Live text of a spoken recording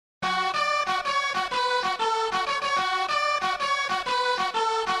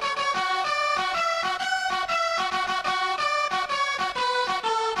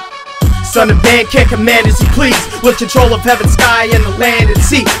Son of man can't command as he please, with control of heaven, sky, and the land and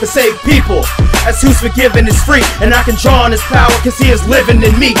sea, to save people. As who's forgiven is free, and I can draw on his power cause he is living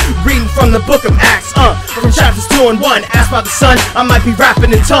in me. Reading from the book of Acts, from chapters 2 and 1. Asked by the Son, I might be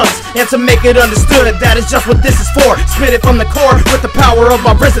rapping in tongues, and to make it understood, that is just what this is for. Spit it from the core with the power of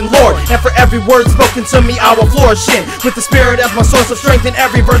my risen Lord, and for every word spoken to me I will flourish in, with the Spirit as my source of strength in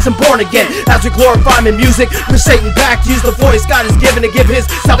every verse I'm born again. As we glorify him in music, push Satan back, use the voice God has given to give his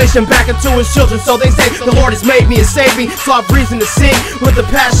salvation back into his children. So they say the Lord has made me and saved me, so I've reason to sing with the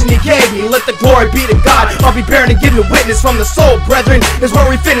passion he gave me. Let the glory be to God, I'll be bearing and giving witness from the soul, brethren, is where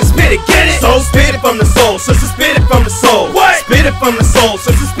we finna spit it, get it? So spit it from the soul, sister, spit it from the soul. What? Spit it from the soul,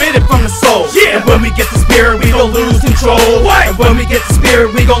 sister, spit it from the soul. Yeah. And when we get the Spirit, we gon' lose control. What? And when we get the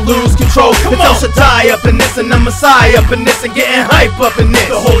Spirit, we gon' lose control. Come on. Souljah up in this, and the Messiah up in this, and getting hype up in this.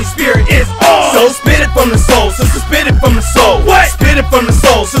 The Holy Spirit is on. So spit it from the soul, sister, spit it from the soul. What? Spit it from the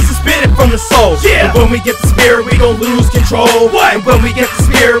soul, sister, spit it from the soul. Yeah. And when we get the Spirit, we gon' lose control. What? And when we get the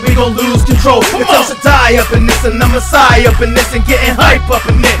Spirit, we gon' lose control. Come on. Souljah up in this, and the Messiah up in this, and getting hype up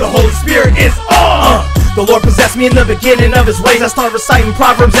in this. The Holy Spirit is on. The Lord possessed me in the beginning of his ways. I start reciting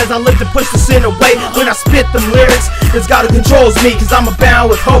proverbs as I live to push the sin away. When I spit them lyrics, it's God who controls me, cause I'm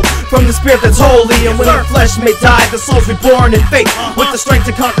abound with hope from the Spirit that's holy. And when the flesh may die, the soul's reborn in faith, with the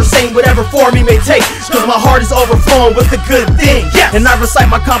strength to conquer Satan, whatever form he may take. Cause my heart is overflowing with the good thing, yes. And I recite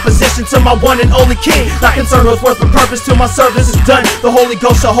my composition to my one and only King, not concerned with worth but purpose till my service is done. The Holy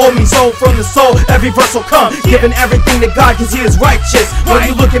Ghost shall hold me, soul from the soul, every verse will come, giving everything to God cause he is righteous. When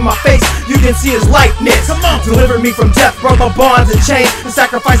you look in my face, you can see his likeness. Come on. Deliver me from death, broke my bonds and chains, and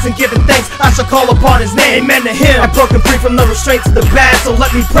sacrifice and giving thanks, I shall call upon his name. Amen to him. I'm broken free from the restraints of the bad, so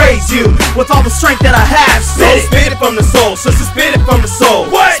let me praise you with all the strength that I have. Spit it from the soul, sister, spit it from the soul.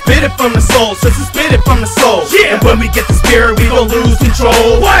 What? Spit it from the soul, sister, spit it from the soul. Yeah. And when we get the Spirit, we gon' lose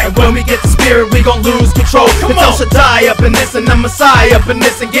control. What? And when we get the Spirit, we gon' lose control. Come on. Souljah up in this, and the Messiah up in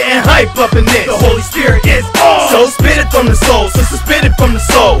this, and getting hype up in this. The Holy Spirit is on. So spit it from the soul, sister, spit it from the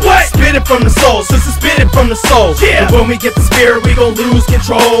soul. What? Spit it from the soul, sister, spit it from the soul. Yeah. And when we get the Spirit, we gon' lose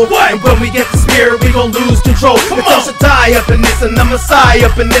control. What? And when we get the Spirit, we gon' lose control. Come on. Souljah up in this, and the Messiah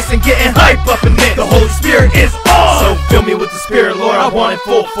up in this, and getting hype up in this. The Holy Spirit is on. So fill me with the Spirit, Lord, I want it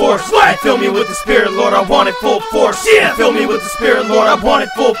full force. What? Fill me with the Spirit, Lord, I want it full force. Yeah. Fill me with the Spirit, Lord, I want it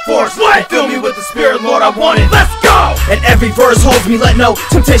full force. What? Fill me with the Spirit, Lord, I want it. Let's go. And every verse holds me, let no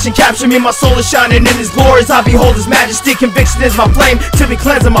temptation capture me. My soul is shining in his glories, I behold his majesty. Conviction is my flame to be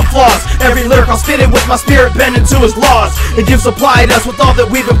cleansing my flaws. Every lyric I'll spit it with my Spirit bending to his laws. And you've supplied us with all that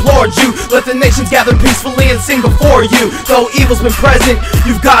we've implored you. Let the nations gather peacefully and sing before you. Though evil's been present,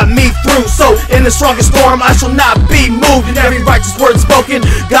 you've got me through. So in the strongest storm I shall not be moved. And every righteous word spoken,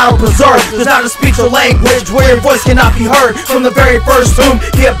 God will preserve. There's not a speech or language where your voice cannot be heard. From the very first whom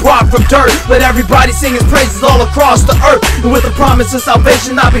he had brought from dirt, let everybody sing his praises all across the earth. And with the promise of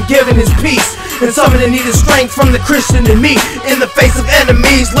salvation I've been given his peace, and some of the needed strength from the Christian in me. In the face of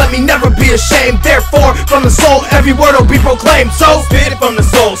enemies, let me never be ashamed. Therefore, from the soul, every word will be proclaimed. So, spit it from the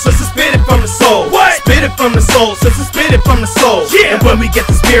soul, sister, spit it from the soul. What? Spit it from the soul, sister, spit it from the soul. Yeah. And when we get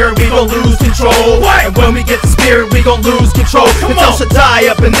the Spirit, we gon' lose control. What? And when we get the Spirit, we gon' lose control. Come on. Souljah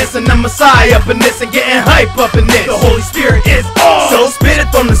up in this, and the Messiah up in this, and getting hype up in this. The Holy Spirit is on. So, spit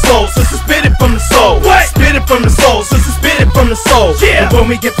it from the soul, sister, spit it from the soul. What? Spit it from the soul, sister, spit it from the soul. Yeah. And when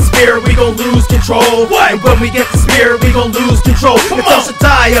we get the Spirit, we gon' lose control. What? And when we get the Spirit, we gon' lose control. Come on.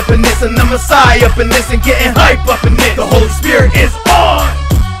 Souljah up in this, and the Messiah up in this, and getting hype up in this. The Holy Spirit is on.